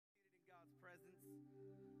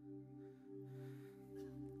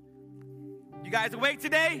You guys awake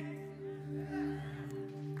today?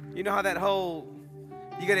 You know how that whole,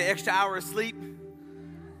 you get an extra hour of sleep?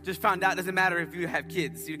 Just found out it doesn't matter if you have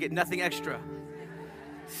kids. You get nothing extra.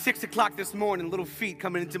 6 o'clock this morning, little feet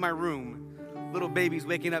coming into my room. Little babies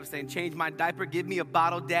waking up saying, change my diaper, give me a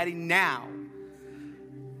bottle, daddy, now.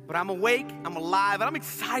 But I'm awake, I'm alive, and I'm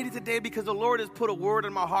excited today because the Lord has put a word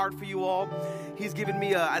in my heart for you all. He's given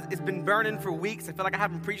me it's been burning for weeks. I feel like I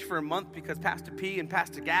haven't preached for a month because Pastor P and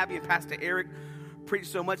Pastor Gabby and Pastor Eric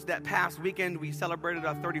preached so much that past weekend. We celebrated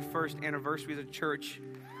our 31st anniversary as a church.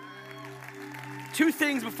 Two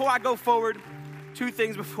things before I go forward.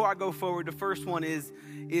 The first one is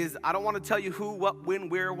I don't want to tell you who, what, when,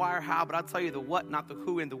 where, why, or how, but I'll tell you the what, not the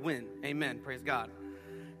who and the when. Amen. Praise God.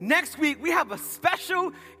 Next week, we have a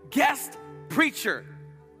special guest preacher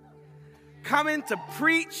coming to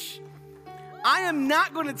preach. I am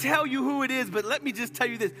not going to tell you who it is, but let me just tell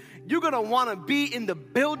you this. You're going to want to be in the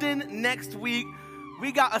building next week.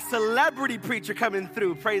 We got a celebrity preacher coming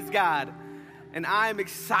through. Praise God. And I'm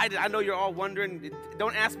excited. I know you're all wondering.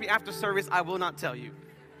 Don't ask me after service. I will not tell you.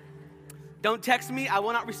 Don't text me. I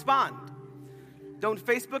will not respond. Don't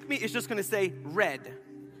Facebook me. It's just going to say red.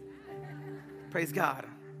 Praise God.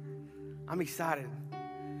 I'm excited.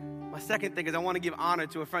 My second thing is I want to give honor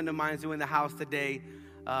to a friend of mine who's in the house today.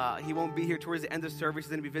 He won't be here towards the end of service.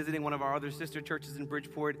 He's going to be visiting one of our other sister churches in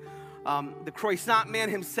Bridgeport. The croissant man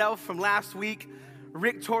himself from last week,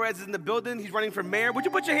 Rick Torres, is in the building. He's running for mayor. Would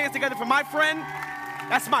you put your hands together for my friend?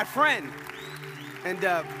 That's my friend.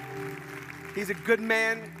 And he's a good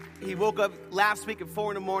man. He woke up last week at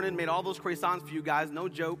 4 in the morning, made all those croissants for you guys, no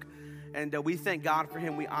joke. And we thank God for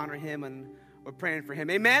him. We honor him, and we're praying for him.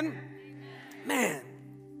 Amen? Man,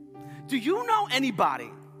 do you know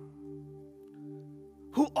anybody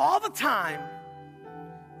who all the time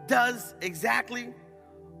does exactly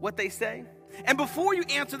what they say? And before you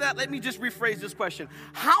answer that, let me just rephrase this question.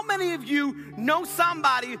 How many of you know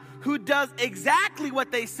somebody who does exactly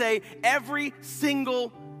what they say every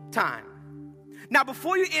single time? Now,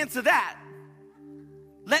 before you answer that,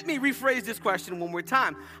 let me rephrase this question one more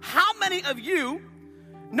time. How many of you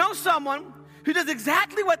know someone who does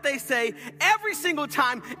exactly what they say every single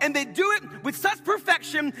time, and they do it with such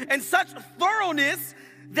perfection and such thoroughness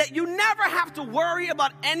that you never have to worry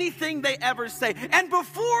about anything they ever say? And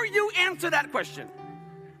before you answer that question,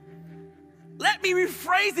 let me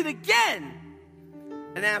rephrase it again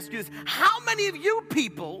and ask you this. How many of you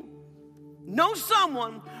people know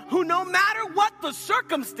someone who, no matter what the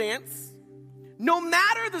circumstance, no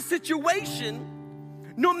matter the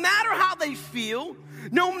situation, no matter how they feel,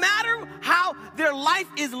 no matter how their life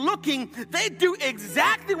is looking, they do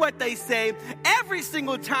exactly what they say every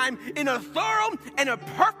single time in a thorough and a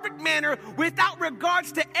perfect manner without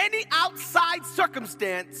regards to any outside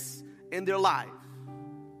circumstance in their life?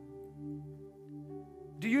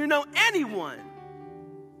 Do you know anyone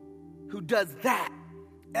who does that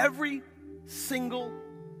every single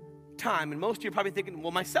time? And most of you are probably thinking,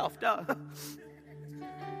 well, myself, duh.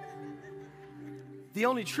 The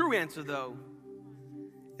only true answer, though,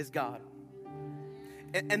 is God.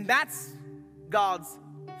 And that's God's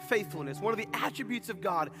faithfulness, one of the attributes of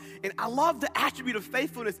God. And I love the attribute of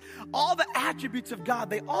faithfulness. All the attributes of God,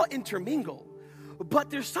 they all intermingle. But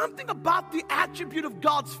there's something about the attribute of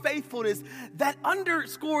God's faithfulness that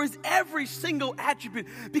underscores every single attribute,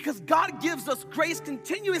 because God gives us grace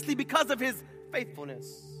continuously because of his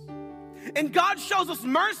faithfulness. And God shows us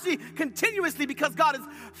mercy continuously because God is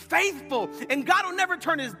faithful. And God will never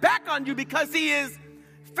turn his back on you because he is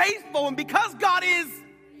faithful. And because God is,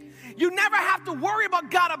 you never have to worry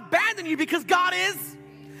about God abandoning you because God is.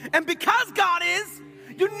 And because God is,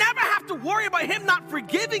 you never have to worry about him not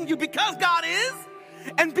forgiving you because God is.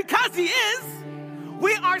 And because he is,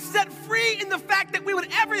 we are set free in the fact that we would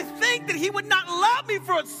ever think that he would not love me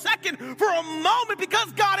for a second, for a moment,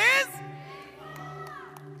 because God is.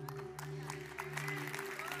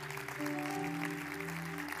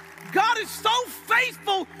 God is so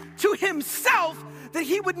faithful to himself that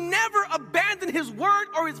he would never abandon his word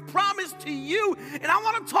or his promise to you. And I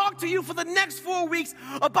want to talk to you for the next 4 weeks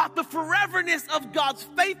about the foreverness of God's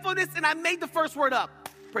faithfulness. And I made the first word up.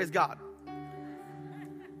 Praise God.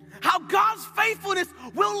 How God's faithfulness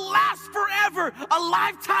will last forever, a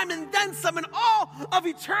lifetime and then some, and all of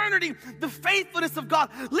eternity, the faithfulness of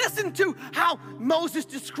God. Listen to how Moses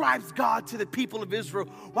describes God to the people of Israel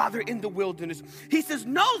while they're in the wilderness. He says,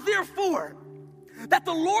 know therefore that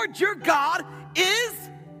the Lord your God is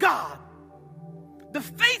God, the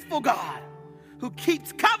faithful God, who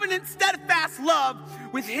keeps covenant, steadfast love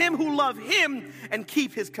with him who love him and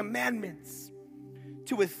keep his commandments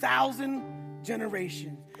to 1,000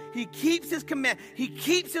 generations. He keeps his command. He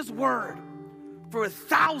keeps his word for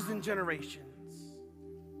 1,000 generations.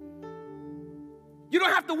 You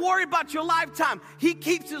don't have to worry about your lifetime. He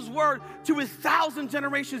keeps his word to 1,000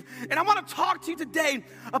 generations. And I want to talk to you today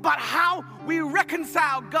about how we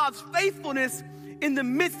reconcile God's faithfulness in the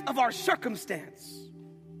midst of our circumstance.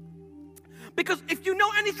 Because if you know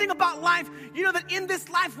anything about life, you know that in this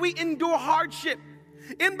life we endure hardship.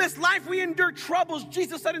 In this life we endure troubles.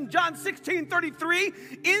 Jesus said in John 16:33,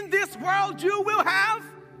 in this world you will have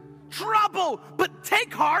trouble, but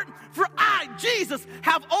take heart, for I, Jesus,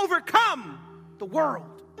 have overcome the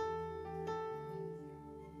world.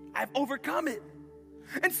 I've overcome it.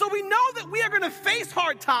 And so we know that we are going to face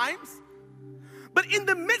hard times, but in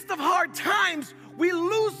the midst of hard times, we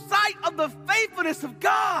lose sight of the faithfulness of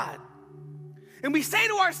God. And we say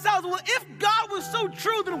to ourselves, well, if God was so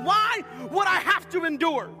true, then why would I have to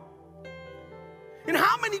endure? And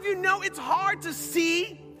how many of you know it's hard to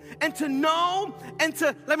see and to know and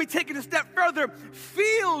to, let me take it a step further,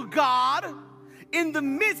 feel God in the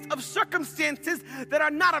midst of circumstances that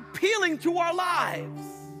are not appealing to our lives?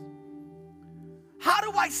 How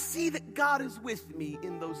do I see that God is with me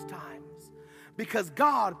in those times? Because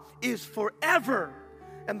God is forever,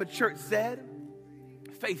 and the church said,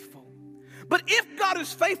 faithful. But if God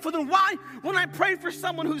is faithful, then why, when I pray for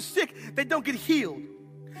someone who's sick, they don't get healed?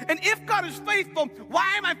 And if God is faithful,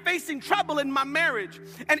 why am I facing trouble in my marriage?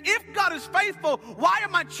 And if God is faithful, why are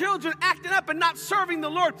my children acting up and not serving the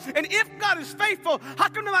Lord? And if God is faithful, how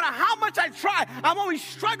come no matter how much I try, I'm always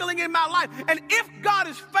struggling in my life? And if God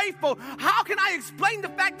is faithful, how can I explain the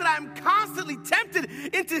fact that I'm constantly tempted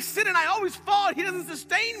into sin and I always fall and He doesn't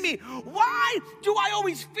sustain me? Why do I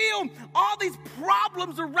always feel all these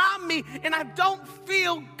problems around me and I don't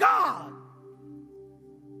feel God?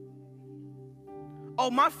 Oh,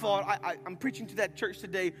 my fault. I'm preaching to that church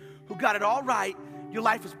today who got it all right. Your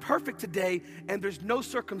life is perfect today, and there's no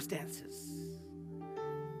circumstances.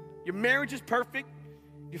 Your marriage is perfect.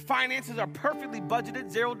 Your finances are perfectly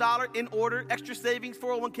budgeted, $0 in order, extra savings,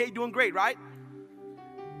 401k, doing great, right?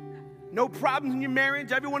 No problems in your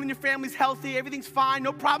marriage. Everyone in your family's healthy. Everything's fine.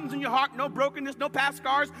 No problems in your heart. No brokenness. No past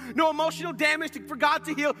scars. No emotional damage for God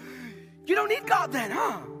to heal. You don't need God then,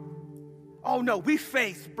 huh? Oh, no. We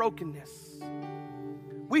face brokenness.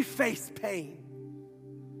 We face pain.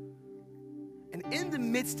 And in the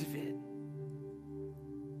midst of it,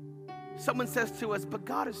 someone says to us, but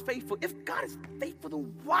God is faithful. If God is faithful,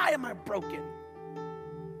 then why am I broken?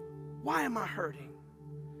 Why am I hurting?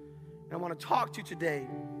 And I want to talk to you today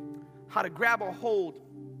how to grab a hold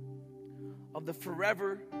of the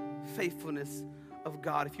forever faithfulness of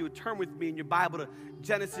God. If you would turn with me in your Bible to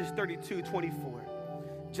Genesis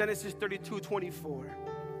 32:24. Genesis 32:24.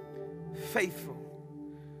 Faithful.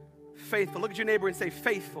 Faithful. Look at your neighbor and say,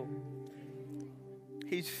 faithful.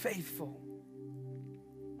 He's faithful.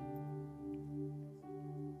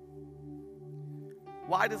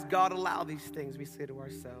 Why does God allow these things? We say to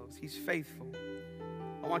ourselves, He's faithful.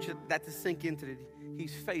 I want that to sink into it.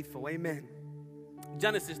 He's faithful. Amen.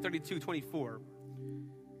 Genesis 32:24.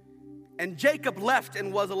 And Jacob left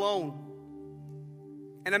and was alone.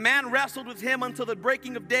 And a man wrestled with him until the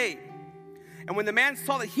breaking of day. And when the man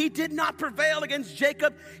saw that he did not prevail against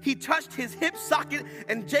Jacob, he touched his hip socket,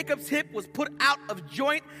 and Jacob's hip was put out of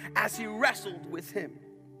joint as he wrestled with him.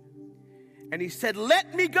 And he said,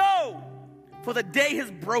 let me go, for the day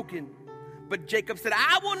is broken. But Jacob said,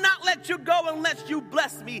 I will not let you go unless you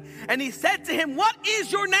bless me. And he said to him, what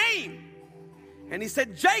is your name? And he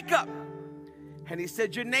said, Jacob. And he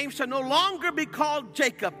said, your name shall no longer be called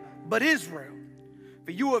Jacob, but Israel.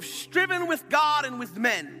 For you have striven with God and with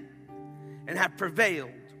men, and have prevailed.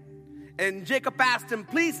 And Jacob asked him,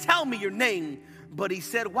 please tell me your name. But he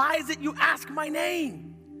said, why is it you ask my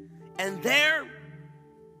name? And there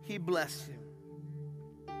he blessed him.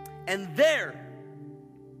 And there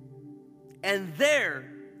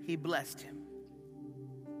he blessed him.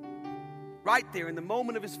 Right there in the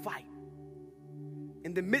moment of his fight,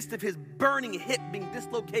 in the midst of his burning hip being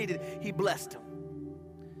dislocated, he blessed him.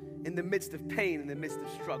 In the midst of pain, in the midst of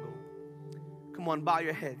struggle. Come on, bow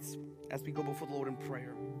your heads as we go before the Lord in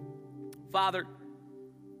prayer. Father,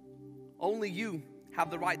 only you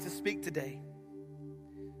have the right to speak today.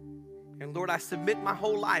 And Lord, I submit my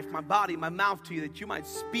whole life, my body, my mouth to you, that you might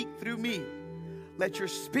speak through me. Let your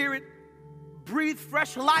Spirit breathe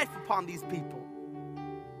fresh life upon these people.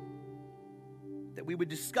 That we would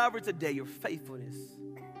discover today your faithfulness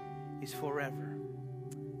is forever.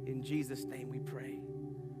 In Jesus' name we pray.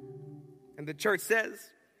 And the church says,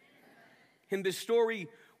 in this story,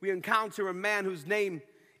 we encounter a man whose name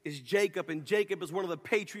is Jacob. And Jacob is one of the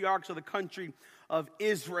patriarchs of the country of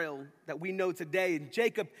Israel that we know today. And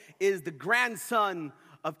Jacob is the grandson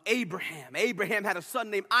of Abraham. Abraham had a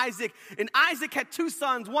son named Isaac, and Isaac had two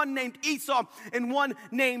sons, one named Esau and one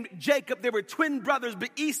named Jacob. They were twin brothers,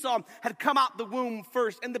 but Esau had come out the womb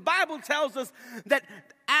first. And the Bible tells us that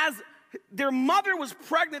as their mother was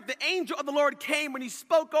pregnant, the angel of the Lord came and he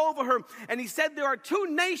spoke over her, and he said, there are two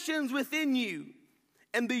nations within you,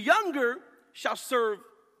 and the younger shall serve,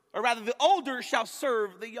 or rather the older shall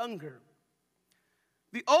serve the younger.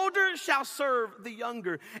 The older shall serve the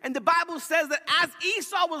younger. And the Bible says that as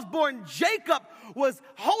Esau was born, Jacob was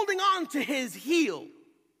holding on to his heel.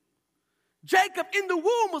 Jacob in the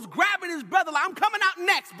womb was grabbing his brother like, I'm coming out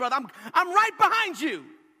next, brother. I'm right behind you.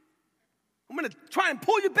 I'm going to try and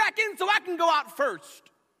pull you back in so I can go out first.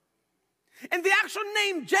 And the actual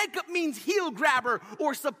name Jacob means heel grabber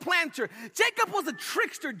or supplanter. Jacob was a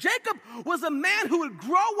trickster. Jacob was a man who would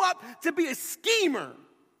grow up to be a schemer.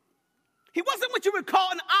 He wasn't what you would call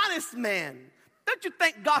an honest man. Don't you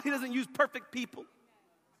thank God he doesn't use perfect people?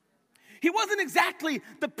 He wasn't exactly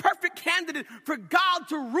the perfect candidate for God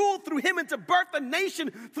to rule through him and to birth a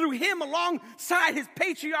nation through him alongside his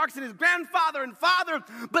patriarchs and his grandfather and father.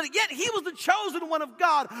 But yet he was the chosen one of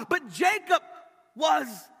God. But Jacob was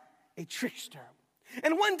a trickster.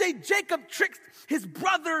 And one day Jacob tricked his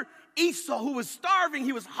brother Esau, who was starving.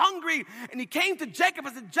 He was hungry, and he came to Jacob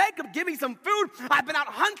and said, Jacob, give me some food. I've been out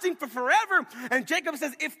hunting for forever. And Jacob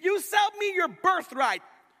says, if you sell me your birthright,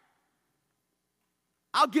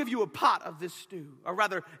 I'll give you a pot of this stew, or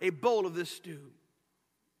rather a bowl of this stew.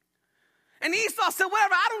 And Esau said,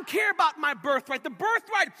 whatever, I don't care about my birthright. The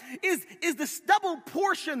birthright is the double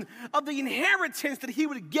portion of the inheritance that he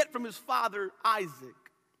would get from his father Isaac.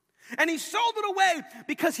 And he sold it away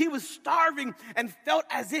because he was starving and felt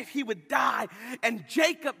as if he would die. And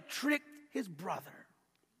Jacob tricked his brother.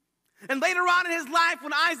 And later on in his life,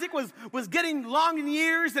 when Isaac was getting long in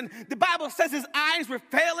years, and the Bible says his eyes were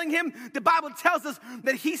failing him, the Bible tells us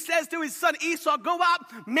that he says to his son Esau, go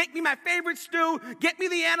out, make me my favorite stew, get me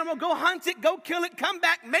the animal, go hunt it, go kill it, come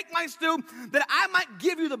back, make my stew, that I might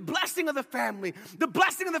give you the blessing of the family. The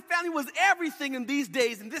blessing of the family was everything in these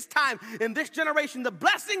days, in this time, in this generation. The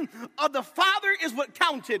blessing of the father is what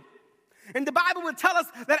counted. And the Bible would tell us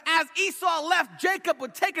that as Esau left, Jacob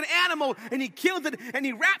would take an animal and he killed it and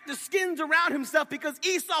he wrapped the skins around himself because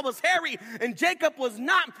Esau was hairy and Jacob was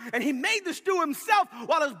not. And he made the stew himself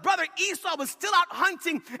while his brother Esau was still out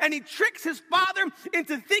hunting, and he tricks his father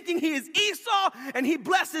into thinking he is Esau, and he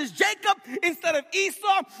blesses Jacob instead of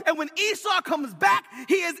Esau. And when Esau comes back,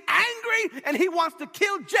 he is angry and he wants to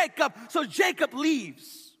kill Jacob. So Jacob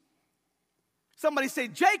leaves. Somebody say,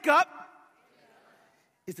 Jacob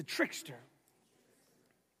is a trickster.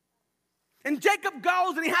 And Jacob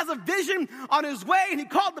goes and he has a vision on his way, and he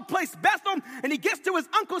called the place Bethel, and he gets to his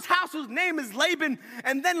uncle's house whose name is Laban.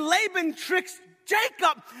 And then Laban tricks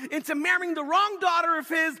Jacob into marrying the wrong daughter of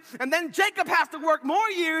his, and then Jacob has to work more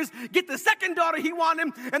years, get the second daughter he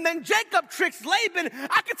wanted, and then Jacob tricks Laban.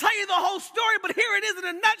 I could tell you the whole story, but here it is in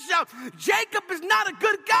a nutshell. Jacob is not a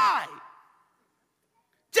good guy.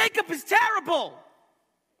 Jacob is terrible.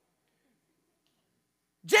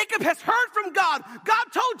 Jacob has heard from God. God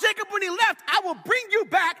told Jacob when he left, I will bring you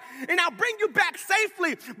back, and I'll bring you back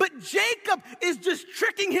safely. But Jacob is just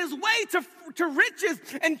tricking his way to riches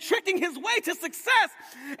and tricking his way to success.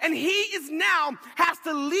 And he is now has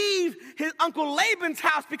to leave his uncle Laban's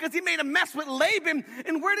house because he made a mess with Laban.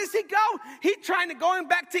 And where does he go? He's trying to go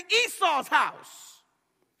back to Esau's house.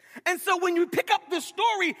 And so when you pick up this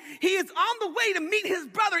story, he is on the way to meet his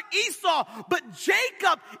brother Esau, but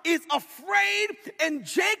Jacob is afraid and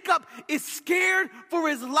Jacob is scared for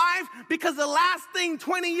his life because the last thing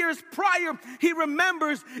 20 years prior he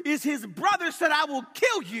remembers is his brother said, I will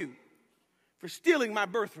kill you for stealing my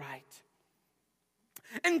birthright.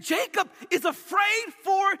 And Jacob is afraid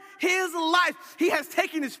for his life. He has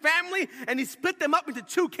taken his family and he split them up into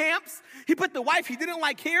two camps. He put the wife he didn't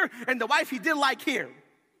like here and the wife he did like here.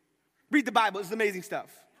 Read the Bible, it's amazing stuff.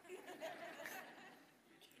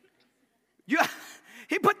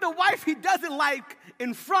 He put the wife he doesn't like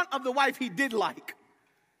in front of the wife he did like.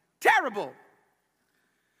 Terrible.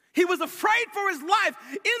 He was afraid for his life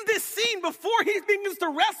in this scene before he begins to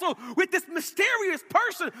wrestle with this mysterious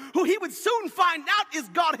person who he would soon find out is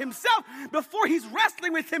God himself. Before he's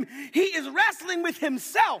wrestling with him, he is wrestling with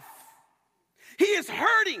himself. He is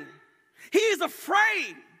hurting. He is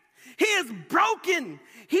afraid. He is broken.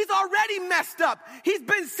 He's already messed up. He's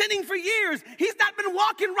been sinning for years. He's not been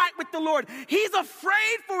walking right with the Lord. He's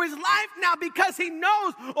afraid for his life now because he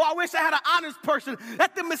knows, oh, I wish I had an honest person,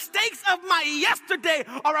 that the mistakes of my yesterday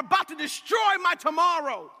are about to destroy my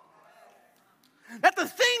tomorrow. That the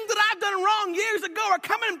things that I've done wrong years ago are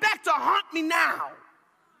coming back to haunt me now.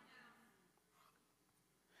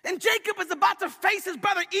 And Jacob is about to face his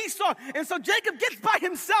brother Esau. And so Jacob gets by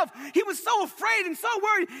himself. He was so afraid and so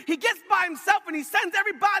worried. He gets by himself and he sends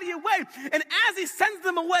everybody away. And as he sends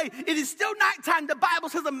them away, it is still nighttime. The Bible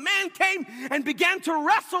says a man came and began to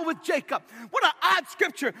wrestle with Jacob. What an odd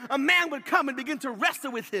scripture. A man would come and begin to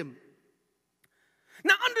wrestle with him.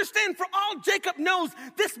 Now understand, for all Jacob knows,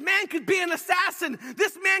 this man could be an assassin.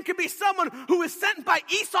 This man could be someone who is sent by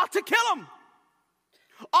Esau to kill him.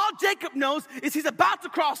 All Jacob knows is he's about to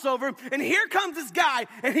cross over, and here comes this guy,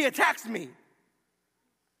 and he attacks me.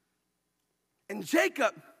 And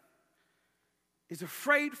Jacob is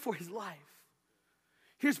afraid for his life.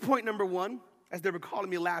 Here's point number one, as they were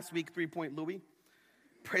calling me last week, 3-Point Louie.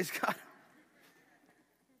 Praise God.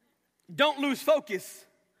 Don't lose focus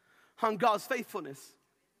on God's faithfulness.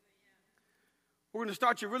 We're going to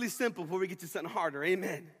start you really simple before we get to something harder.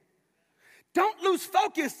 Amen. Don't lose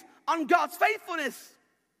focus on God's faithfulness.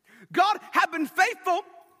 God had been faithful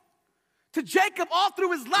to Jacob all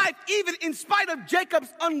through his life, even in spite of Jacob's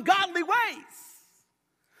ungodly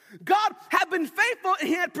ways. God had been faithful, and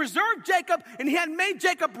he had preserved Jacob, and he had made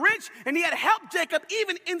Jacob rich, and he had helped Jacob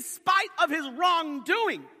even in spite of his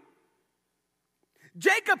wrongdoing.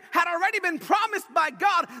 Jacob had already been promised by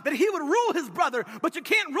God that he would rule his brother, but you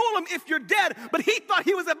can't rule him if you're dead. But he thought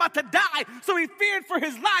he was about to die, so he feared for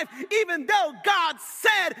his life, even though God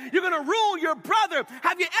said, you're going to rule your brother.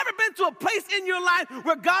 Have you ever been to a place in your life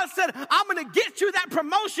where God said, I'm going to get you that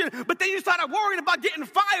promotion, but then you started worrying about getting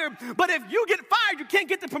fired? But if you get fired, you can't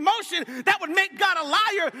get the promotion. That would make God a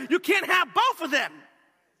liar. You can't have both of them.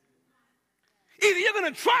 Either you're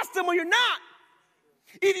going to trust him or you're not.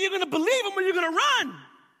 Either you're going to believe him or you're going to run.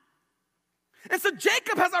 And so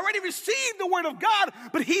Jacob has already received the word of God,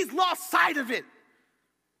 but he's lost sight of it.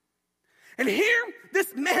 And here,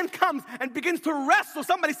 this man comes and begins to wrestle.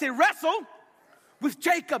 Somebody say wrestle with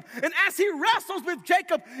Jacob. And as he wrestles with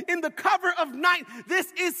Jacob in the cover of night,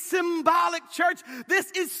 this is symbolic, church.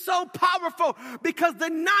 This is so powerful because the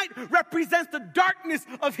night represents the darkness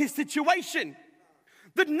of his situation.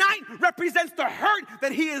 The night represents the hurt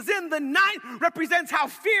that he is in. The night represents how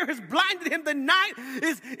fear has blinded him. The night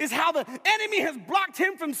is how the enemy has blocked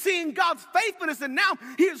him from seeing God's faithfulness. And now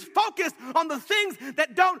he is focused on the things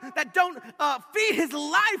that don't feed his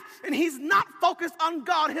life. And he's not focused on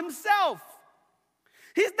God himself.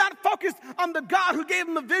 He's not focused on the God who gave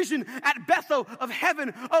him a vision at Bethel of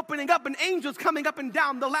heaven opening up and angels coming up and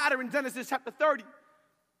down the ladder in Genesis chapter 30.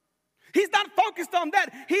 He's not focused on that.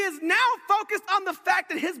 He is now focused on the fact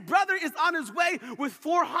that his brother is on his way with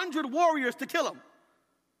 400 warriors to kill him.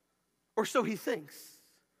 Or so he thinks.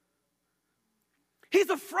 He's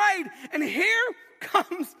afraid, and here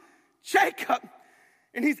comes Jacob.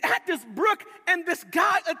 And he's at this brook, and this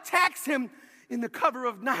guy attacks him in the cover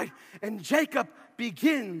of night. And Jacob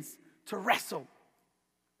begins to wrestle.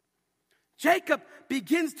 Jacob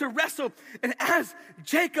begins to wrestle. And as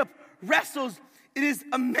Jacob wrestles, it is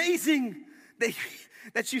amazing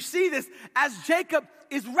that you see this. As Jacob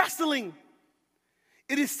is wrestling,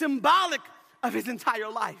 it is symbolic of his entire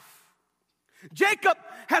life. Jacob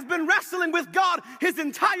has been wrestling with God his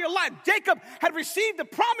entire life. Jacob had received the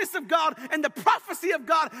promise of God and the prophecy of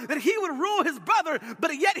God that he would rule his brother,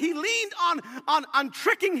 but yet he leaned on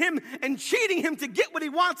tricking him and cheating him to get what he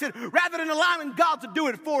wanted rather than allowing God to do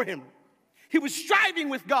it for him. He was striving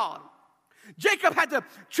with God. Jacob had to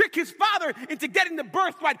trick his father into getting the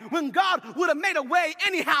birthright when God would have made a way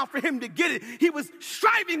anyhow for him to get it. He was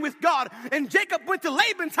striving with God. And Jacob went to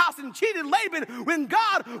Laban's house and cheated Laban when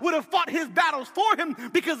God would have fought his battles for him,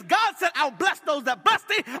 because God said, I'll bless those that bless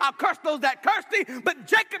thee, I'll curse those that curse thee. But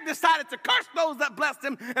Jacob decided to curse those that blessed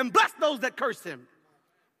him and bless those that cursed him.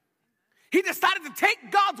 He decided to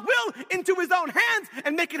take God's will into his own hands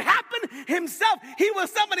and make it happen himself. He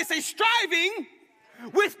was, somebody say, striving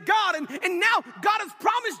with God. And now God has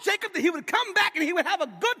promised Jacob that he would come back and he would have a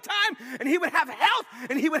good time and he would have health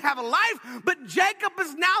and he would have a life. But Jacob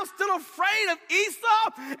is now still afraid of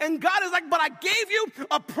Esau. And God is like, but I gave you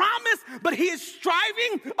a promise. But he is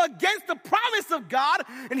striving against the promise of God.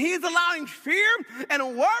 And he is allowing fear and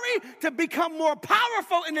worry to become more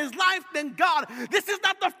powerful in his life than God. This is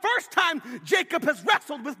not the first time Jacob has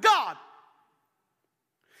wrestled with God.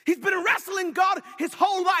 He's been wrestling God his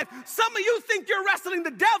whole life. Some of you think you're wrestling the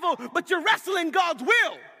devil, but you're wrestling God's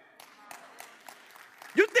will.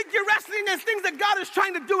 You think you're wrestling against things that God is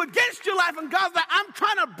trying to do against your life, and God's like, I'm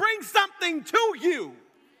trying to bring something to you.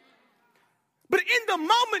 But in the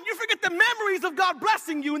moment, you forget the memories of God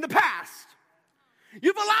blessing you in the past.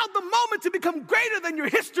 You've allowed the moment to become greater than your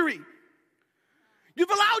history. You've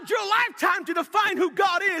allowed your lifetime to define who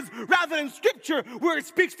God is rather than Scripture where it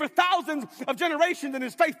speaks for thousands of generations in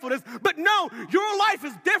His faithfulness. But no, your life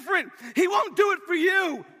is different. He won't do it for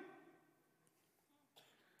you.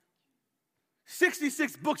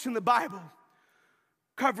 66 books in the Bible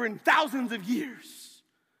covering thousands of years.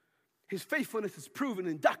 His faithfulness is proven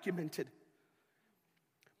and documented.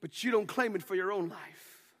 But you don't claim it for your own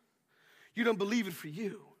life. You don't believe it for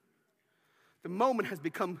you. The moment has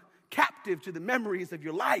become captive to the memories of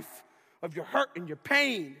your life, of your hurt and your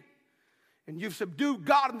pain. And you've subdued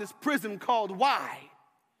God in this prison called why?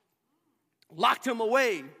 Locked Him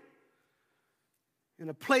away in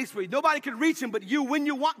a place where nobody can reach Him but you when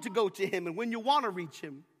you want to go to Him and when you want to reach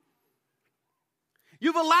Him.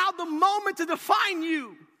 You've allowed the moment to define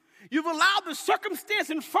you. You've allowed the circumstance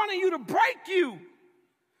in front of you to break you.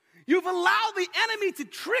 You've allowed the enemy to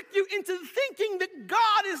trick you into thinking that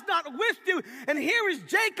God is not with you. And here is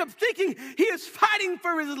Jacob thinking he is fighting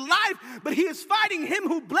for his life, but he is fighting Him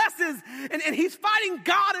who blesses. And he's fighting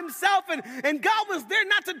God Himself. And God was there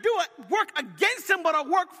not to do a work against him, but a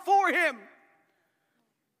work for him.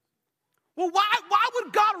 Well, why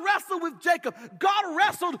would God wrestle with Jacob? God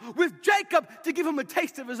wrestled with Jacob to give him a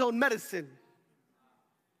taste of His own medicine.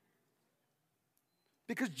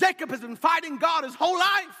 Because Jacob has been fighting God his whole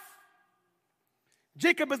life.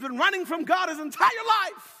 Jacob has been running from God his entire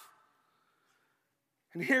life.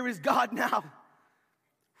 And here is God now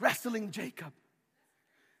wrestling Jacob.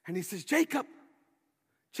 And He says, Jacob,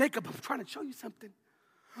 I'm trying to show you something.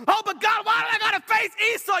 Oh, but God, why do I got to face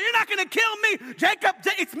Esau? You're not going to kill me. Jacob,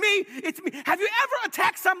 it's me. Have you ever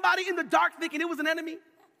attacked somebody in the dark thinking it was an enemy?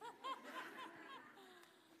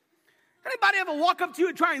 Anybody ever walk up to you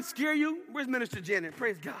and try and scare you? Where's Minister Janet?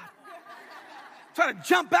 Praise God. Try to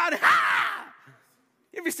jump out. Ha!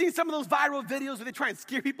 You ever seen some of those viral videos where they try and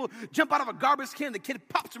scare people? Jump out of a garbage can, the kid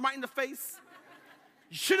pops them right in the face.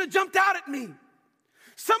 You should have jumped out at me.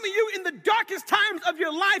 Some of you in the darkest times of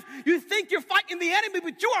your life, you think you're fighting the enemy,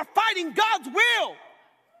 but you are fighting God's will.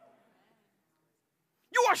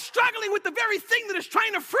 You are struggling with the very thing that is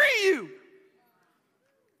trying to free you.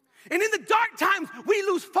 And in the dark times, we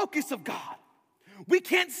lose focus of God. We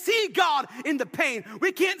can't see God in the pain.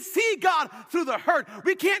 We can't see God through the hurt.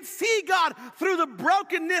 We can't see God through the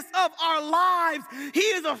brokenness of our lives. He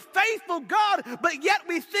is a faithful God, but yet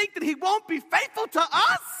we think that He won't be faithful to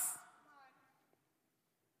us.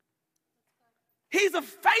 He's a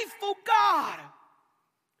faithful God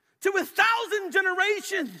to 1,000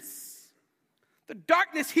 generations. The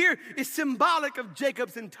darkness here is symbolic of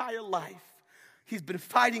Jacob's entire life. He's been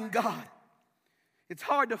fighting God. It's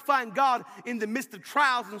hard to find God in the midst of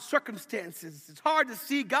trials and circumstances. It's hard to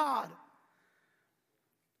see God.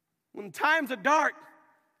 When times are dark,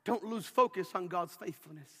 don't lose focus on God's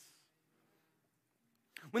faithfulness.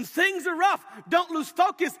 When things are rough, don't lose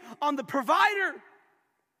focus on the provider.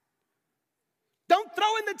 Don't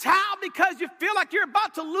throw in the towel because you feel like you're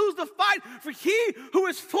about to lose the fight, for He who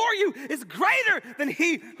is for you is greater than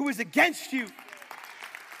he who is against you.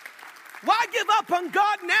 Why give up on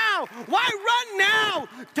God now? Why run now?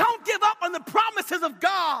 Don't give up on the promises of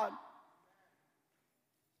God.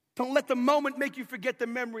 Don't let the moment make you forget the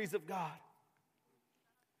memories of God.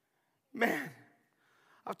 Man,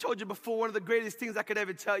 I've told you before, one of the greatest things I could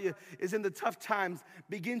ever tell you is in the tough times,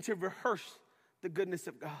 begin to rehearse the goodness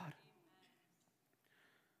of God.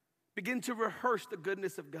 Begin to rehearse the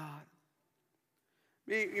goodness of God.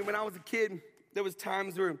 When I was a kid, there was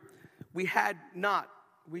times where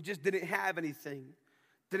we just didn't have anything.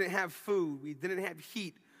 Didn't have food. We didn't have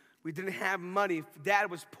heat. We didn't have money.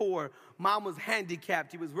 Dad was poor. Mom was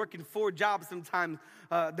handicapped. He was working 4 jobs sometimes.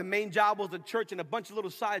 The main job was the church and a bunch of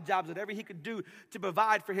little side jobs, whatever he could do to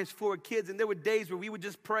provide for his 4 kids. And there were days where we would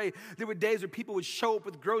just pray. There were days where people would show up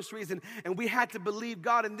with groceries and we had to believe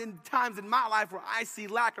God. And then times in my life where I see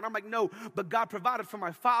lack and I'm like, no, but God provided for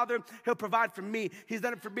my father. He'll provide for me. He's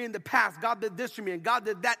done it for me in the past. God did this for me and God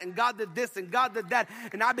did that and God did this and God did that.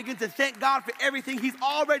 And I begin to thank God for everything He's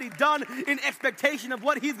already done in expectation of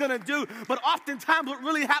what He's going to do. But oftentimes what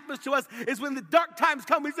really happens to us is when the dark times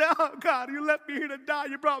come, we say, oh God, you left me here to die.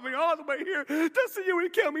 You brought me all the way here just so you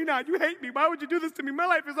would kill me now. You hate me. Why would you do this to me? My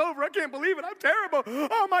life is over. I can't believe it. I'm terrible.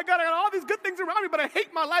 Oh my God, I got all these good things around me, but I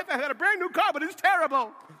hate my life. I had a brand new car, but it's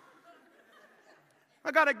terrible.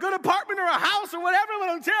 I got a good apartment or a house or whatever, but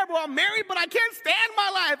I'm terrible. I'm married, but I can't stand my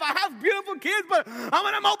life. I have beautiful kids, but I'm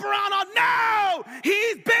going to mope around all. No!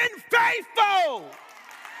 He's been faithful.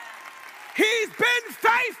 He's been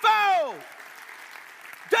faithful.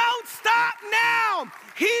 Don't stop now.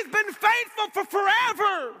 He's been faithful for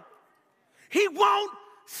forever. He won't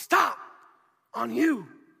stop on you.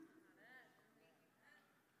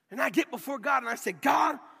 And I get before God and I say,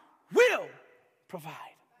 God will provide.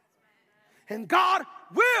 And God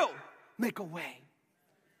will make a way.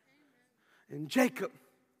 And Jacob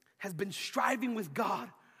has been striving with God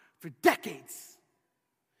for decades.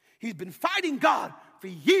 He's been fighting God for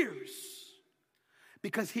years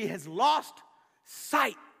because he has lost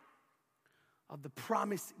sight of the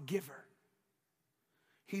promise giver.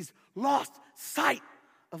 He's lost sight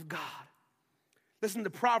of God. Listen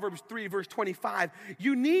to Proverbs 3, verse 25.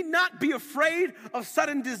 You need not be afraid of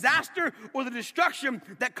sudden disaster or the destruction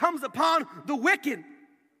that comes upon the wicked,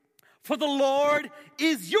 for the Lord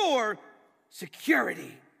is your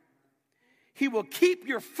security. He will keep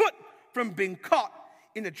your foot from being caught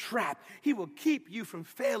in a trap. He will keep you from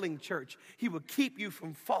failing, church. He will keep you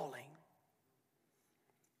from falling.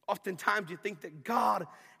 Oftentimes you think that God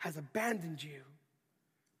has abandoned you.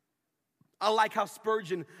 I like how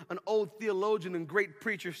Spurgeon, an old theologian and great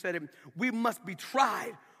preacher, said it. We must be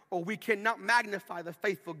tried, or we cannot magnify the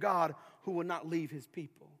faithful God who will not leave his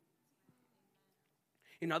people.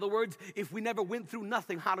 In other words, if we never went through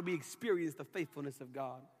nothing, how do we experience the faithfulness of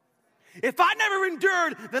God? If I never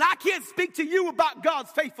endured, then I can't speak to you about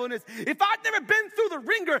God's faithfulness. If I've never been through the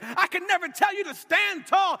ringer, I can never tell you to stand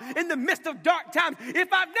tall in the midst of dark times.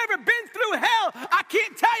 If I've never been through hell, I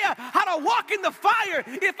can't tell you how to walk in the fire.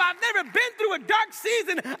 If I've never been through a dark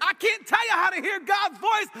season, I can't tell you how to hear God's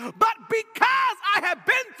voice. But because I have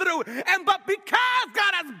been through, but because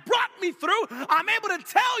God has brought me through, I'm able to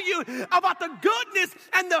tell you about the goodness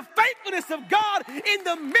and the faithfulness of God in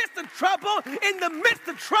the midst of trouble, in the midst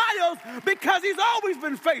of trials, because he's always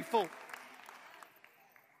been faithful.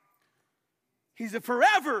 He's a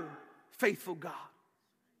forever faithful God.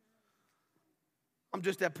 I'm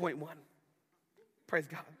just at point one. Praise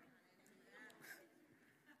God.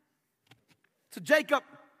 So Jacob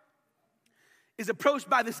is approached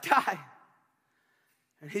by this guy,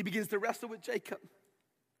 and he begins to wrestle with Jacob.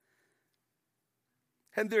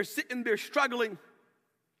 And they're sitting there struggling,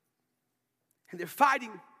 and they're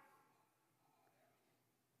fighting.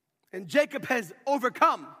 And Jacob has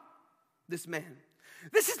overcome this man.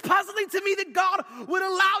 This is puzzling to me that God would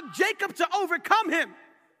allow Jacob to overcome him.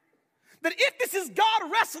 That if this is God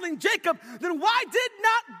wrestling Jacob, then why did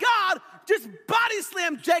not God just body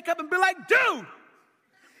slam Jacob and be like, dude,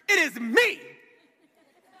 it is me.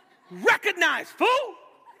 Recognize, fool.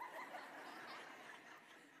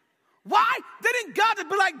 Why didn't God just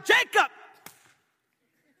be like, Jacob,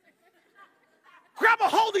 grab a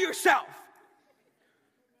hold of yourself.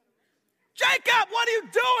 Jacob, what are you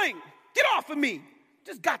doing? Get off of me.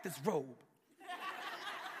 Just got this robe.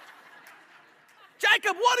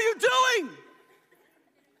 Jacob, what are you doing?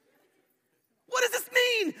 What does this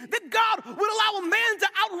mean? That God would allow a man to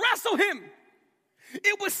out-wrestle him.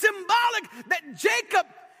 It was symbolic that Jacob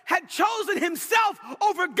had chosen himself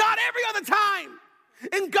over God every other time.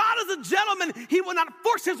 And God is a gentleman. He will not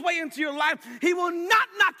force his way into your life. He will not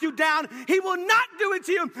knock you down. He will not do it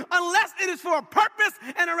to you unless it is for a purpose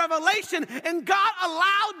and a revelation. And God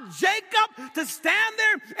allowed Jacob to stand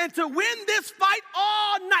there and to win this fight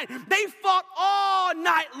all night. They fought all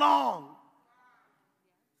night long.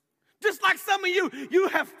 Just like some of you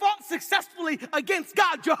have fought successfully against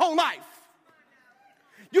God your whole life.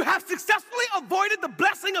 You have successfully avoided the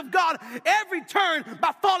blessing of God every turn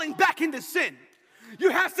by falling back into sin. You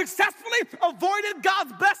have successfully avoided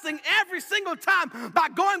God's blessing every single time by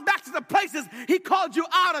going back to the places he called you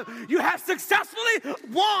out of. You have successfully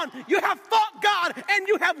won. You have fought God and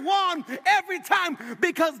you have won every time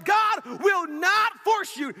because God will not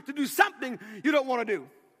force you to do something you don't want to do.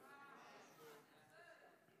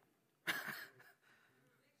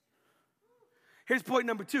 Here's point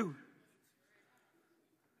number 2.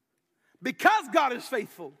 Because God is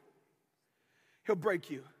faithful, he'll break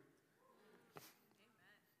you.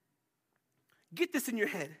 Get this in your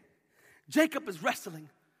head. Jacob is wrestling.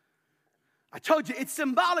 I told you, it's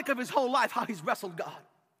symbolic of his whole life, how he's wrestled God,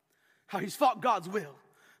 how he's fought God's will,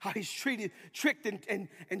 how he's tricked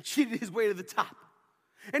and cheated his way to the top.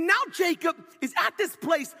 And now Jacob is at this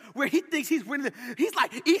place where he thinks he's winning. He's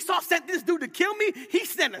like, Esau sent this dude to kill me. He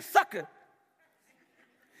sent a sucker.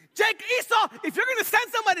 Esau, if you're going to send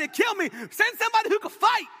somebody to kill me, send somebody who can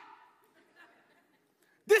fight.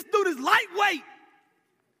 This dude is lightweight.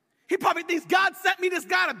 He probably thinks God sent me this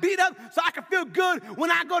guy to beat up so I can feel good when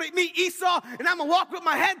I go to meet Esau, and I'm going to walk with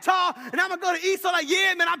my head tall, and I'm going to go to Esau like,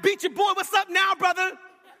 yeah, man, I beat your boy. What's up now, brother?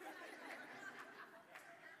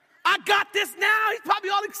 I got this now. He's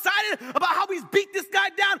probably all excited about how he's beat this guy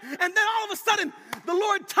down. And then all of a sudden, the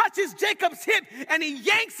Lord touches Jacob's hip and he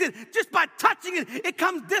yanks it. Just by touching it, it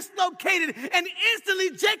comes dislocated. And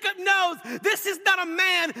instantly Jacob knows this is not a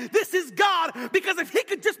man, this is God. Because if he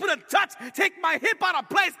could just put a touch, take my hip out of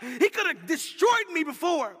place, he could have destroyed me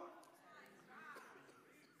before.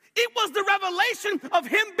 It was the revelation of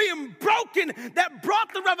him being broken that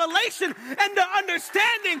brought the revelation and the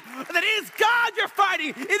understanding that it is God you're fighting.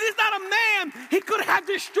 It is not a man. He could have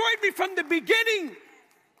destroyed me from the beginning.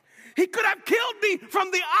 He could have killed me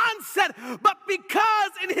from the onset, but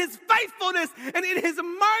because in his faithfulness and in his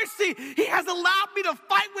mercy, he has allowed me to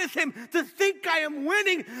fight with him, to think I am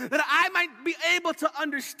winning, that I might be able to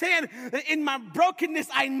understand that in my brokenness,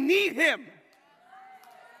 I need him.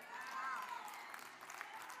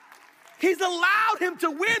 He's allowed him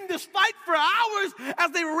to win this fight for hours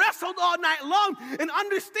as they wrestled all night long. And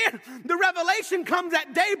understand, the revelation comes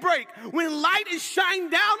at daybreak. When light is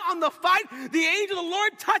shined down on the fight, the angel of the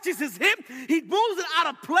Lord touches his hip. He moves it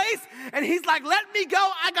out of place. And he's like, let me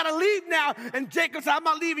go. I got to leave now. And Jacob said, I'm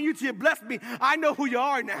not leaving you till you bless me. I know who you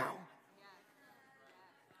are now.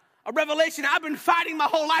 A revelation, I've been fighting my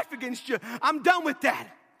whole life against you. I'm done with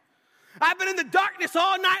that. I've been in the darkness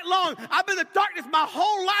all night long. I've been in the darkness my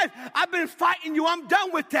whole life. I've been fighting you. I'm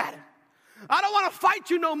done with that. I don't want to fight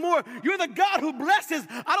you no more. You're the God who blesses.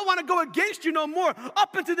 I don't want to go against you no more.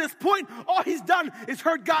 Up until this point, all he's done is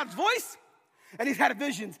heard God's voice, and he's had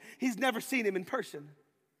visions. He's never seen him in person.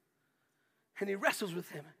 And he wrestles with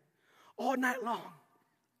him all night long.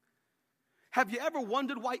 Have you ever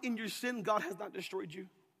wondered why in your sin God has not destroyed you?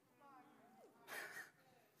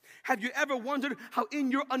 Have you ever wondered how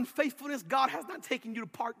in your unfaithfulness God has not taken you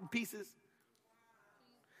apart in pieces?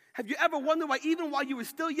 Have you ever wondered why even while you were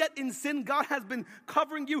still yet in sin, God has been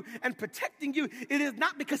covering you and protecting you? It is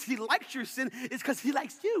not because he likes your sin, it's because he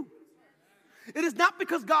likes you. It is not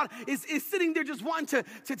because God is sitting there just wanting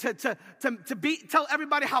to tell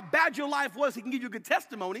everybody how bad your life was. He can give you a good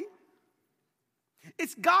testimony.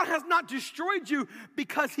 It's God has not destroyed you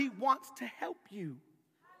because he wants to help you.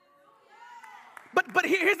 But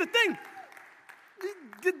here's the thing.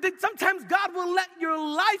 Sometimes God will let your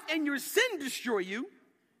life and your sin destroy you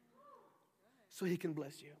so he can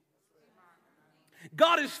bless you.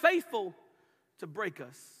 God is faithful to break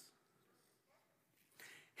us.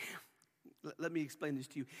 Let me explain this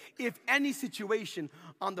to you. If any situation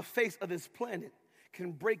on the face of this planet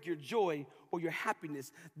can break your joy or your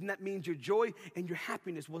happiness, then that means your joy and your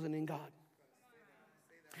happiness wasn't in God.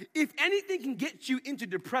 If anything can get you into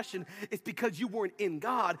depression, it's because you weren't in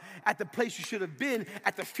God at the place you should have been,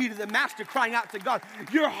 at the feet of the Master, crying out to God.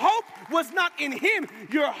 Your hope was not in him.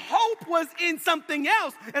 Your hope was in something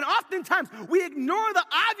else. And oftentimes we ignore the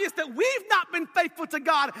obvious that we've not been faithful to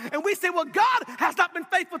God. And we say, well, God has not been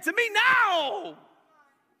faithful to me. No,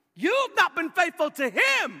 you've not been faithful to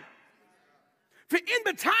him. For in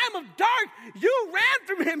the time of dark, you ran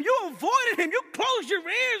from him, you avoided him, you closed your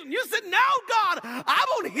ears, and you said, no, God, I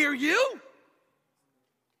won't hear you.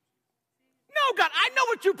 No, God, I know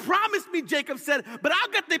what you promised me, Jacob said, but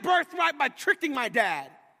I'll get the birthright by tricking my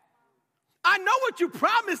dad. I know what you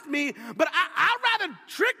promised me, but I'd rather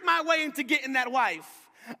trick my way into getting that wife.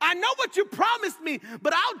 I know what you promised me,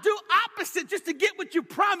 but I'll do opposite just to get what you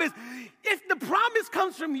promised. If the promise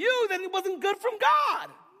comes from you, then it wasn't good from God.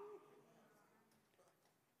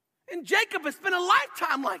 And Jacob has spent a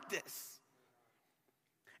lifetime like this.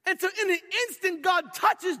 And so in an instant, God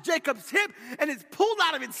touches Jacob's hip and it's pulled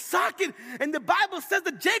out of its socket. And the Bible says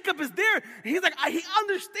that Jacob is there. And he's like, he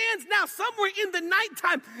understands now somewhere in the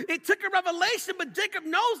nighttime. It took a revelation, but Jacob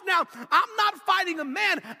knows now, I'm not fighting a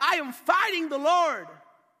man. I am fighting the Lord.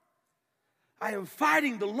 I am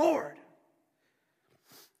fighting the Lord.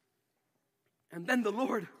 And then the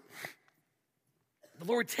Lord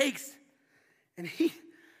takes and he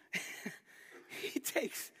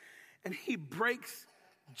takes and he breaks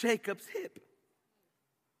Jacob's hip.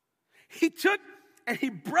 He took and he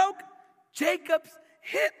broke Jacob's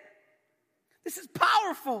hip. This is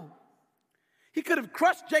powerful. He could have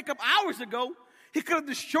crushed Jacob hours ago. He could have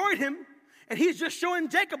destroyed him. And he's just showing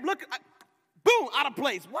Jacob, look, boom, out of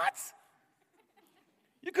place. What?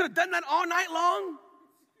 You could have done that all night long?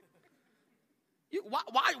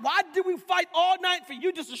 Why did we fight all night for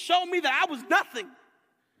you just to show me that I was nothing?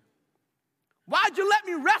 Why'd you let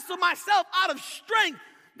me wrestle myself out of strength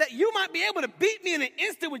that you might be able to beat me in an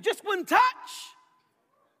instant with just one touch?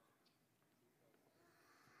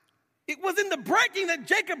 It was in the breaking that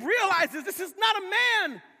Jacob realizes this is not a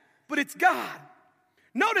man, but it's God.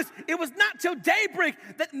 Notice, it was not till daybreak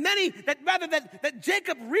that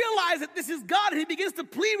Jacob realized that this is God, and he begins to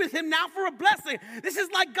plead with him now for a blessing. This is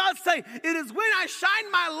like God saying, it is when I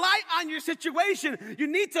shine my light on your situation, you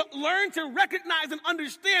need to learn to recognize and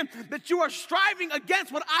understand that you are striving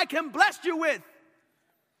against what I can bless you with.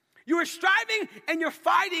 You are striving and you're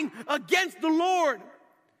fighting against the Lord.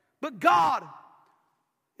 But God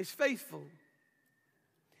is faithful.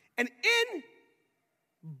 And in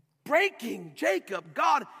breaking Jacob,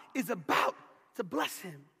 God is about to bless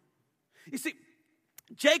him. You see,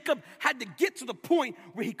 Jacob had to get to the point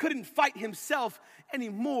where he couldn't fight himself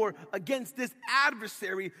anymore against this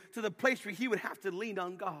adversary, to the place where he would have to lean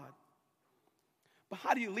on God. But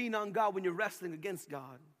how do you lean on God when you're wrestling against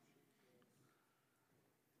God?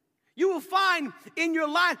 You will find in your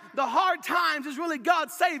life the hard times is really God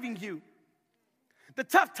saving you. The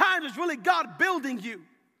tough times is really God building you.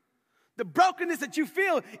 The brokenness that you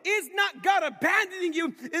feel is not God abandoning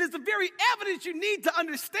you. It is the very evidence you need to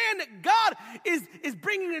understand that God is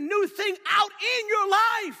bringing a new thing out in your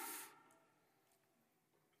life.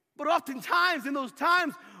 But oftentimes in those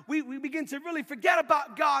times, we begin to really forget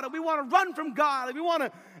about God, and we want to run from God, and we want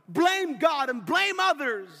to blame God and blame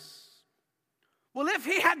others. Well, if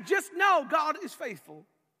he had just known God is faithful.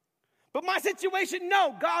 But my situation,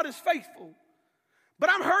 no, God is faithful. But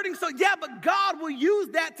I'm hurting, so yeah, but God will use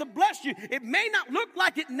that to bless you. It may not look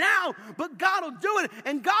like it now, but God will do it.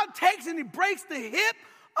 And God takes and he breaks the hip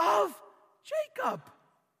of Jacob.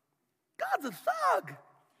 God's a thug.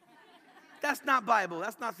 That's not Bible.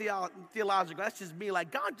 That's not theological. That's just me.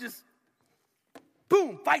 Like, God just,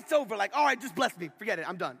 boom, fights over. Like, all right, just bless me. Forget it.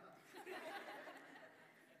 I'm done.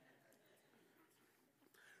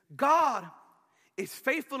 God is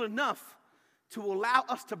faithful enough to allow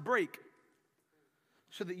us to break,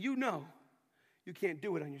 so that you know you can't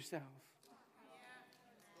do it on yourself.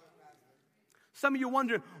 Some of you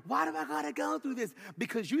wonder, why do I gotta go through this?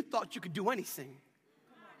 Because you thought you could do anything.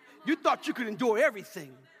 You thought you could endure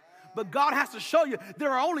everything. But God has to show you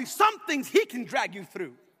there are only some things he can drag you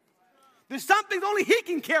through. There's some things only he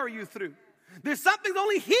can carry you through. There's some things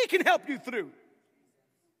only he can help you through.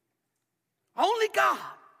 Only God.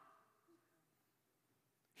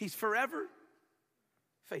 He's forever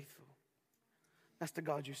faithful. That's the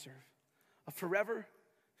God you serve. A forever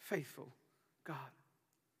faithful God.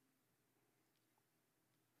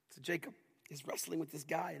 So Jacob is wrestling with this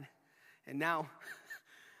guy. And now,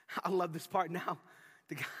 I love this part now.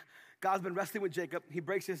 God's been wrestling with Jacob. He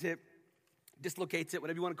breaks his hip, dislocates it,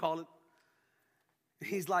 whatever you want to call it.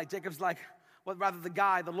 He's like, Jacob's like, well, rather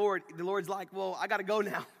the Lord's like, well, I got to go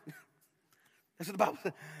now. That's what the Bible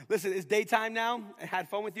says. Listen, it's daytime now. I had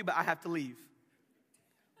fun with you, but I have to leave.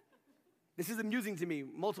 This is amusing to me.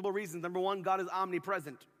 Multiple reasons. Number one, God is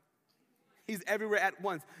omnipresent. He's everywhere at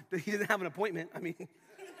once. He doesn't have an appointment. I mean,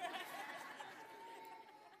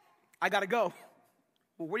 I got to go.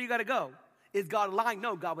 Well, where do you got to go? Is God lying?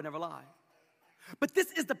 No, God would never lie. But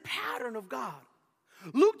this is the pattern of God.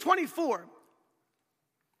 Luke 24.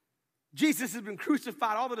 Jesus has been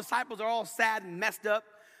crucified. All the disciples are all sad and messed up.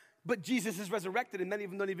 But Jesus is resurrected, and many of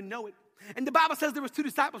them don't even know it. And the Bible says there was two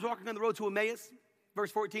disciples walking on the road to Emmaus. Verse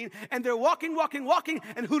 14, and they're walking,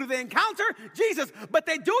 and who do they encounter? Jesus, but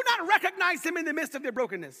they do not recognize him in the midst of their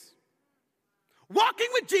brokenness. Walking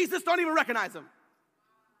with Jesus, don't even recognize him.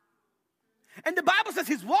 And the Bible says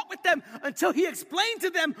he's walked with them until he explained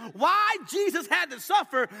to them why Jesus had to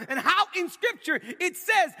suffer and how in Scripture it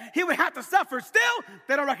says he would have to suffer. Still,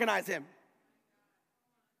 they don't recognize him.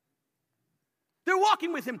 They're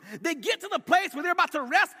walking with him. They get to the place where they're about to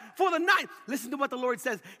rest for the night. Listen to what the Lord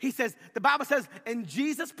says. He says, the Bible says, and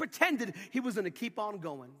Jesus pretended he was going to keep on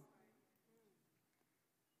going.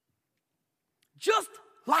 Just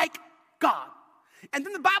like God. And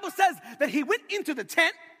then the Bible says that he went into the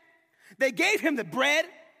tent. They gave him the bread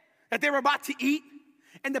that they were about to eat.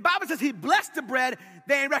 And the Bible says he blessed the bread.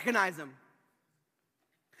 They didn't recognize him.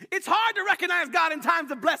 It's hard to recognize God in times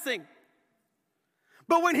of blessing.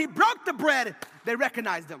 But when he broke the bread, they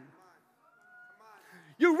recognized him.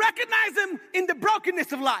 You recognize him in the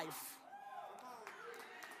brokenness of life.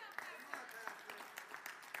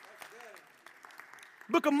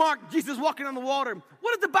 Book of Mark, Jesus walking on the water.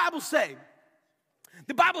 What does the Bible say?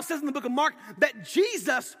 The Bible says in the book of Mark that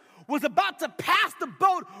Jesus was about to pass the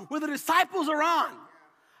boat where the disciples are on.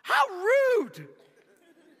 How rude.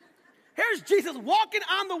 Here's Jesus walking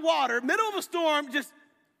on the water, middle of a storm, just,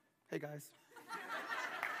 hey guys.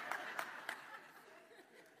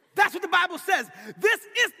 That's what the Bible says. This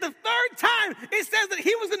is the third time it says that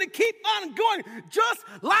he was going to keep on going, just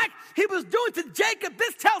like he was doing to Jacob.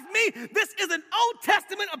 This tells me this is an Old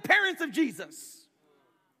Testament appearance of Jesus.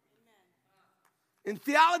 In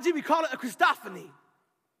theology, we call it a Christophany.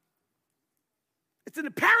 It's an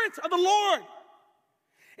appearance of the Lord.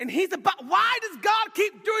 And he's about, why does God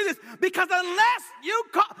keep doing this? Because unless you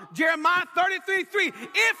call, Jeremiah 33:3,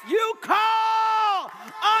 if you call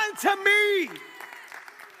unto me,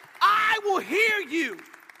 I will hear you.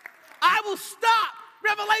 I will stop.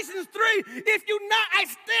 Revelations 3, if you knock, I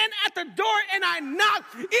stand at the door and I knock.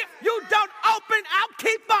 If you don't open, I'll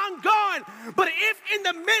keep on going. But if in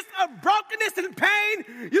the midst of brokenness and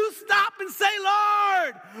pain, you stop and say,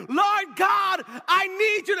 Lord God, I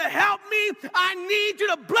need you to help me. I need you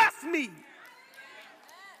to bless me.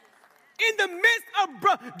 In the midst of,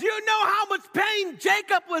 do you know how much pain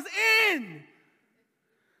Jacob was in?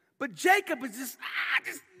 But Jacob is just,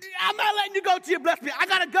 I'm not letting you go till you bless me. I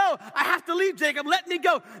got to go. I have to leave, Jacob. Let me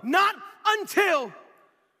go. Not until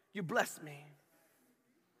you bless me.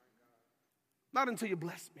 Not until you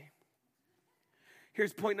bless me.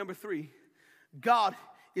 Here's point number 3. God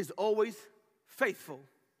is always faithful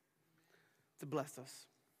to bless us.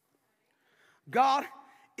 God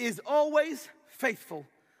is always faithful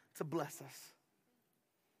to bless us.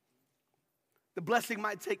 The blessing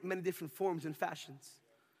might take many different forms and fashions.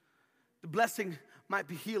 The blessing might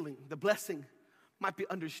be healing. The blessing might be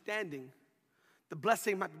understanding. The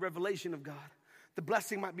blessing might be revelation of God. The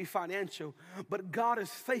blessing might be financial. But God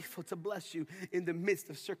is faithful to bless you in the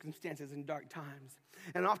midst of circumstances and dark times.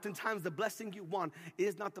 And oftentimes the blessing you want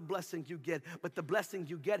is not the blessing you get, but the blessing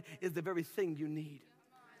you get is the very thing you need.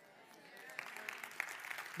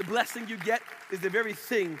 The blessing you get is the very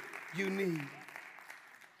thing you need.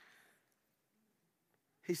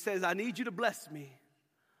 He says, I need you to bless me.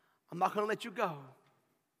 I'm not going to let you go.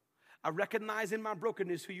 I recognize in my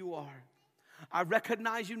brokenness who you are. I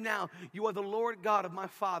recognize you now. You are the Lord God of my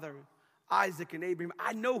father, Isaac and Abraham.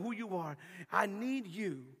 I know who you are. I need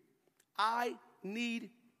you. I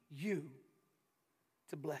need you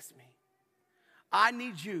to bless me. I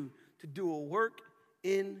need you to do a work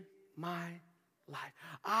in my life.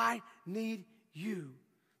 I need you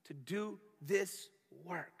to do this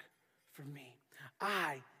work for me.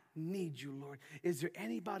 I need you, Lord. Is there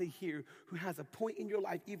anybody here who has a point in your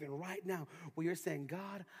life, even right now, where you're saying,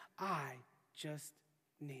 God, I just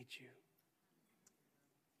need you?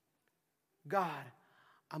 God,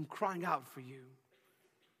 I'm crying out for you.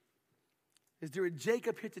 Is there a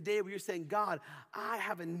Jacob here today where you're saying, God, I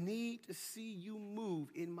have a need to see you move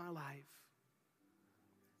in my life?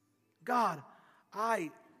 God,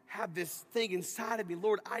 I have this thing inside of me.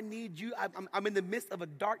 Lord, I need you. I'm in the midst of a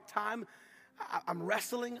dark time. I'm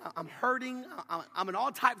wrestling, I'm hurting, I'm in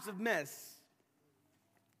all types of mess.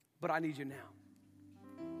 But I need you now.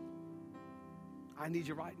 I need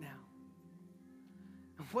you right now.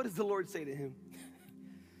 And what does the Lord say to him?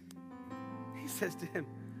 He says to him,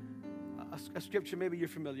 a scripture maybe you're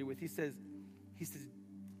familiar with. He says,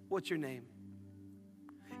 what's your name?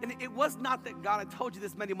 And it was not that God, I told you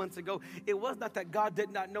this many months ago, it was not that God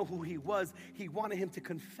did not know who he was. He wanted him to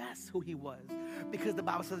confess who he was. Because the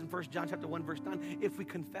Bible says in 1 John chapter 1, verse 9, if we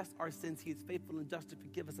confess our sins, he is faithful and just to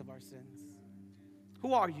forgive us of our sins.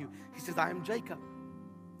 Who are you? He says, I am Jacob.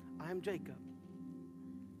 I am Jacob.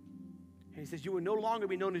 And he says, you will no longer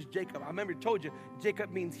be known as Jacob. I remember I told you,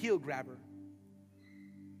 Jacob means heel grabber.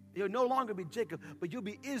 You'll no longer be Jacob, but you'll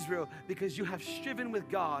be Israel because you have striven with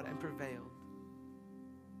God and prevailed.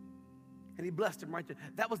 And he blessed him right there.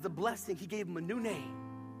 That was the blessing. He gave him a new name.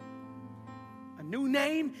 A new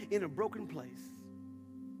name in a broken place.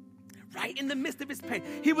 Right in the midst of his pain.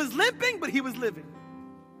 He was limping, but he was living.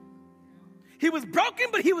 He was broken,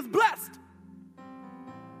 but he was blessed.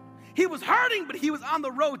 He was hurting, but he was on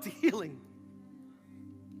the road to healing.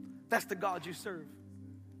 That's the God you serve.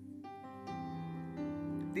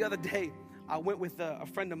 The other day, I went with a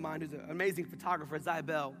friend of mine who's an amazing photographer,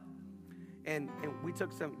 Zybel. And we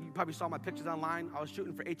took some, you probably saw my pictures online. I was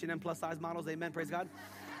shooting for H&M plus size models. Amen, praise God.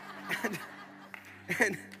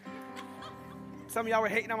 And some of y'all were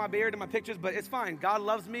hating on my beard and my pictures, but it's fine. God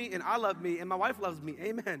loves me and I love me and my wife loves me.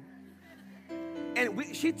 Amen. And we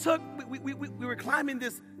were climbing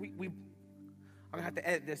this, I'm gonna have to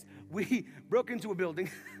edit this. We broke into a building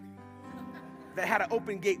that had an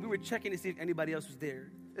open gate. We were checking to see if anybody else was there.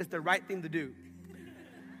 It's the right thing to do.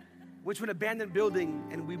 Which was an abandoned building,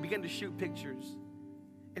 and we began to shoot pictures.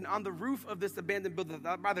 And on the roof of this abandoned building,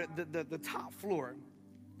 rather the top floor,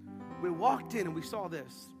 we walked in and we saw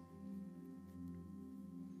this.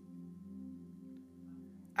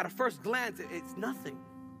 At a first glance, it's nothing.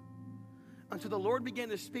 Until the Lord began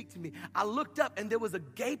to speak to me. I looked up and there was a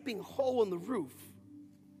gaping hole in the roof.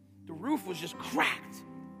 The roof was just cracked.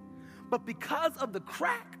 But because of the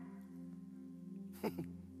crack,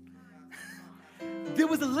 there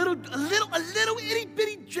was a little itty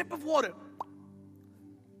bitty drip of water.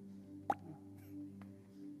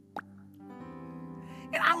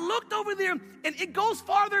 And I looked over there, and it goes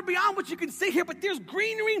farther beyond what you can see here, but there's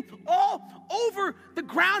greenery all over the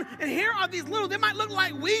ground. And here are these little, they might look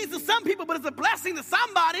like weeds to some people, but it's a blessing to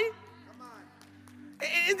somebody.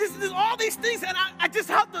 And this all these things, and I just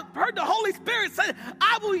heard the Holy Spirit say,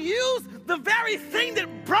 I will use the very thing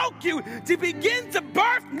that broke you to begin to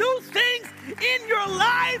birth new things in your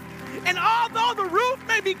life. And although the roof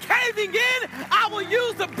may be caving in, I will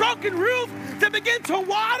use the broken roof to begin to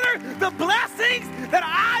water the blessings that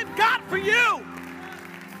I've got for you.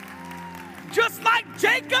 Just like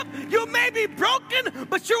Jacob, you may be broken,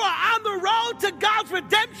 but you are on the road to God's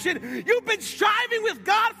redemption. You've been striving with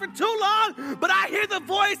God for too long, but I hear the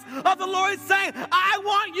voice of the Lord saying, I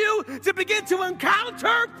want you to begin to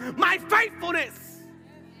encounter my faithfulness.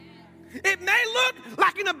 It may look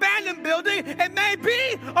like an abandoned building. It may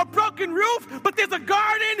be a broken roof, but there's a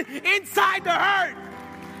garden inside the hurt.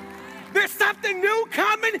 There's something new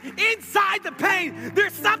coming inside the pain.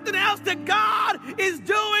 There's something else that God is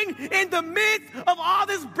doing in the midst of all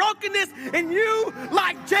this brokenness. And you,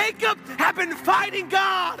 like Jacob, have been fighting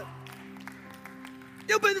God.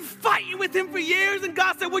 You've been fighting with him for years, and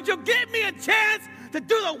God said, would you give me a chance to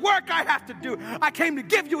do the work I have to do? I came to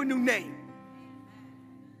give you a new name.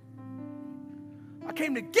 I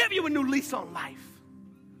came to give you a new lease on life.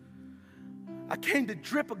 I came to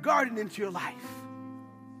drip a garden into your life.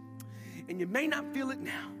 And you may not feel it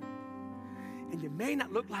now. And you may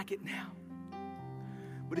not look like it now.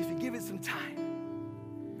 But if you give it some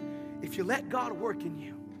time, if you let God work in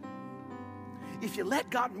you, if you let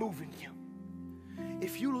God move in you,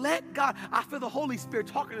 if you let God, I feel the Holy Spirit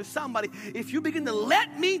talking to somebody. If you begin to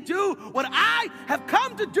let me do what I have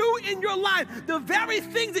come to do in your life, the very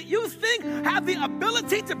things that you think have the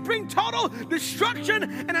ability to bring total destruction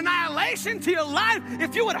and annihilation to your life,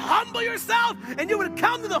 if you would humble yourself and you would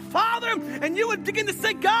come to the Father and you would begin to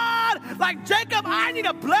say, God, like Jacob, I need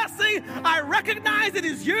a blessing. I recognize it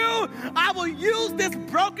is you. I will use this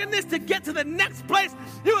brokenness to get to the next place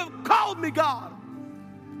you have called me, God.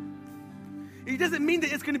 It doesn't mean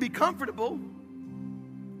that it's going to be comfortable.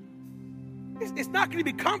 It's not going to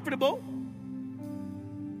be comfortable.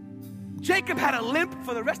 Jacob had a limp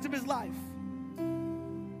for the rest of his life.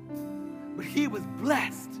 But he was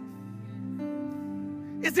blessed.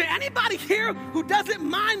 Is there anybody here who doesn't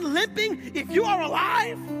mind limping if you are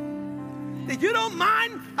alive? That you don't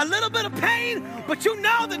mind a little bit of pain, but you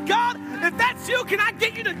know that God, if that's you, can I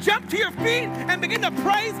get you to jump to your feet and begin to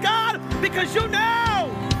praise God? Because you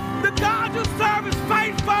know the God you serve is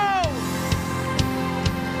faithful.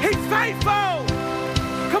 He's faithful.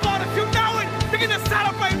 Come on, if you know it, begin to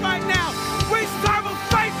celebrate right now. We serve a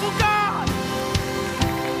faithful God.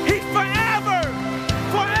 He's forever,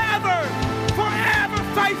 forever, forever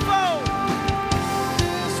faithful.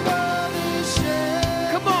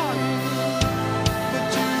 Come on.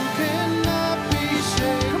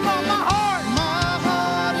 Come on, my heart.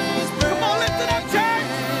 Come on, lift it up, church.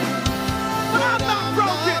 But I'm not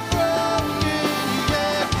broken.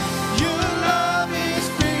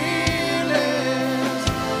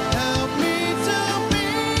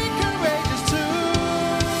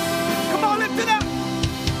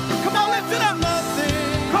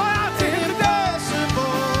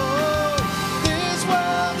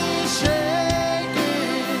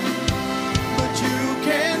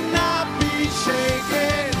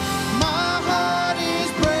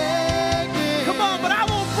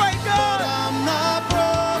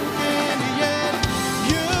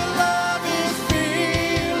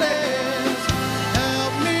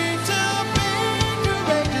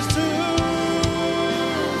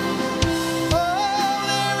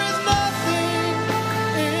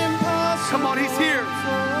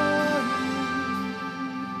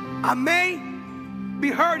 I may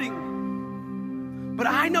be hurting, but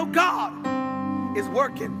I know God is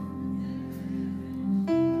working.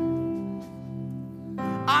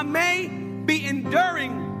 I may be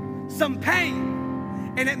enduring some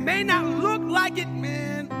pain, and it may not look like it,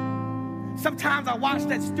 man. Sometimes I watch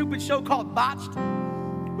that stupid show called Botched,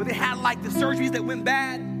 where they had like the surgeries that went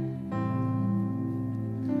bad.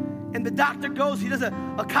 And the doctor goes, he does a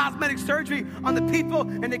cosmetic surgery on the people,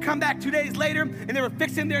 and they come back 2 days later, and they were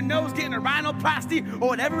fixing their nose, getting a rhinoplasty, or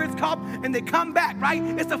whatever it's called, and they come back, right?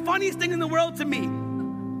 It's the funniest thing in the world to me.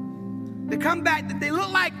 They come back, they look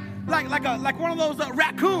like one of those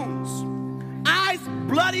raccoons. Eyes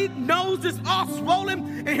bloodied, nose is all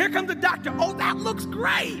swollen, and here comes the doctor. Oh, that looks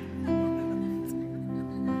great.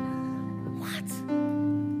 What?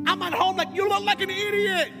 I'm at home like, you look like an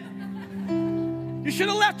idiot. You should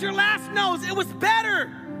have left your last nose. It was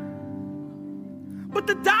better. But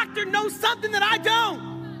the doctor knows something that I don't.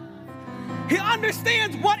 He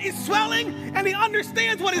understands what is swelling, and he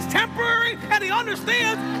understands what is temporary, and he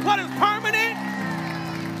understands what is permanent.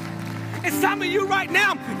 And some of you right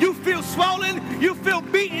now, you feel swollen, you feel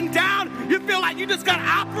beaten down, you feel like you just got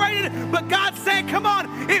operated, but God said, come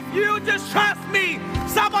on, if you just trust me,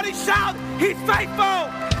 somebody shout, he's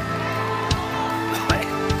faithful.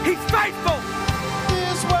 He's faithful.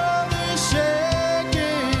 This world is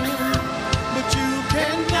shaking, but you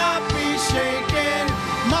cannot be shaken.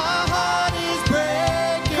 My heart is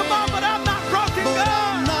breaking. Come on, but I'm not broken, But God.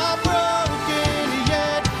 I'm not broken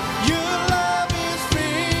yet. Your love is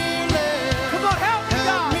fearless. Come on, help me,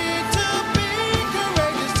 Help God. me to be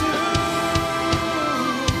courageous too.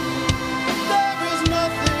 There is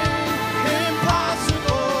nothing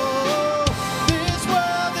impossible. This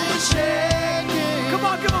world is shaking. Come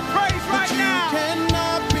on, give him praise But right you now.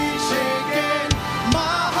 cannot be shaken.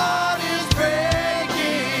 My heart is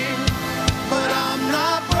breaking, but I'm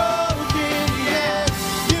not broken yet.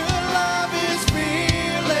 Your love is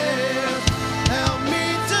fearless. Help me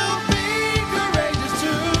to be courageous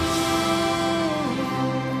too.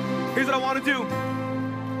 Here's what I want to do.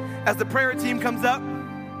 As the prayer team comes up,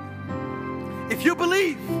 if you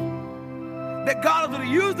believe that God is going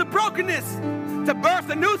to use the brokenness to birth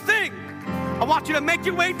a new thing, I want you to make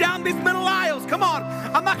your way down these middle aisles. Come on.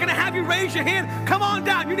 I'm not going to have you raise your hand. Come on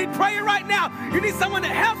down. You need prayer right now. You need someone to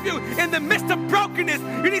help you in the midst of brokenness.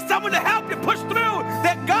 You need someone to help you push through.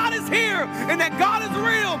 That God is here and that God is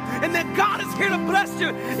real and that God is here to bless you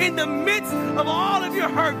in the midst of all of your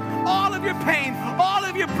hurt, all of your pain, all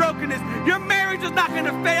of your brokenness. Your marriage is not going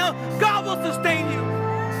to fail. God will sustain you.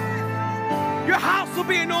 Your house will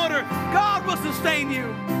be in order. God will sustain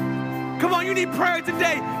you. Come on, you need prayer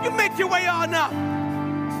today. You make your way on up.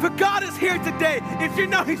 For God is here today. If you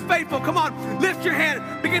know he's faithful, come on, lift your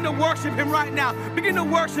hand. Begin to worship him right now. Begin to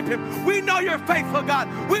worship him. We know you're faithful, God.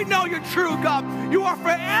 We know you're true, God. You are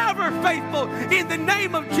forever faithful in the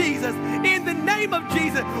name of Jesus. In the name of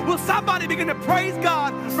Jesus. Will somebody begin to praise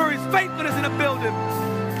God for his faithfulness in the building?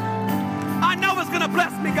 I know it's going to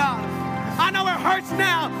bless me, God. I know it hurts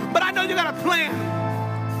now, but I know you got a plan.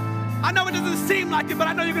 I know it doesn't seem like it, but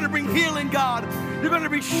I know you're going to bring healing, God. You're going to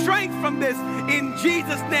bring strength from this in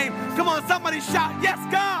Jesus' name. Come on, somebody shout, yes,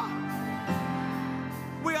 God.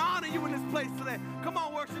 We honor you in this place today. Come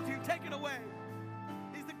on, worship team, take it away.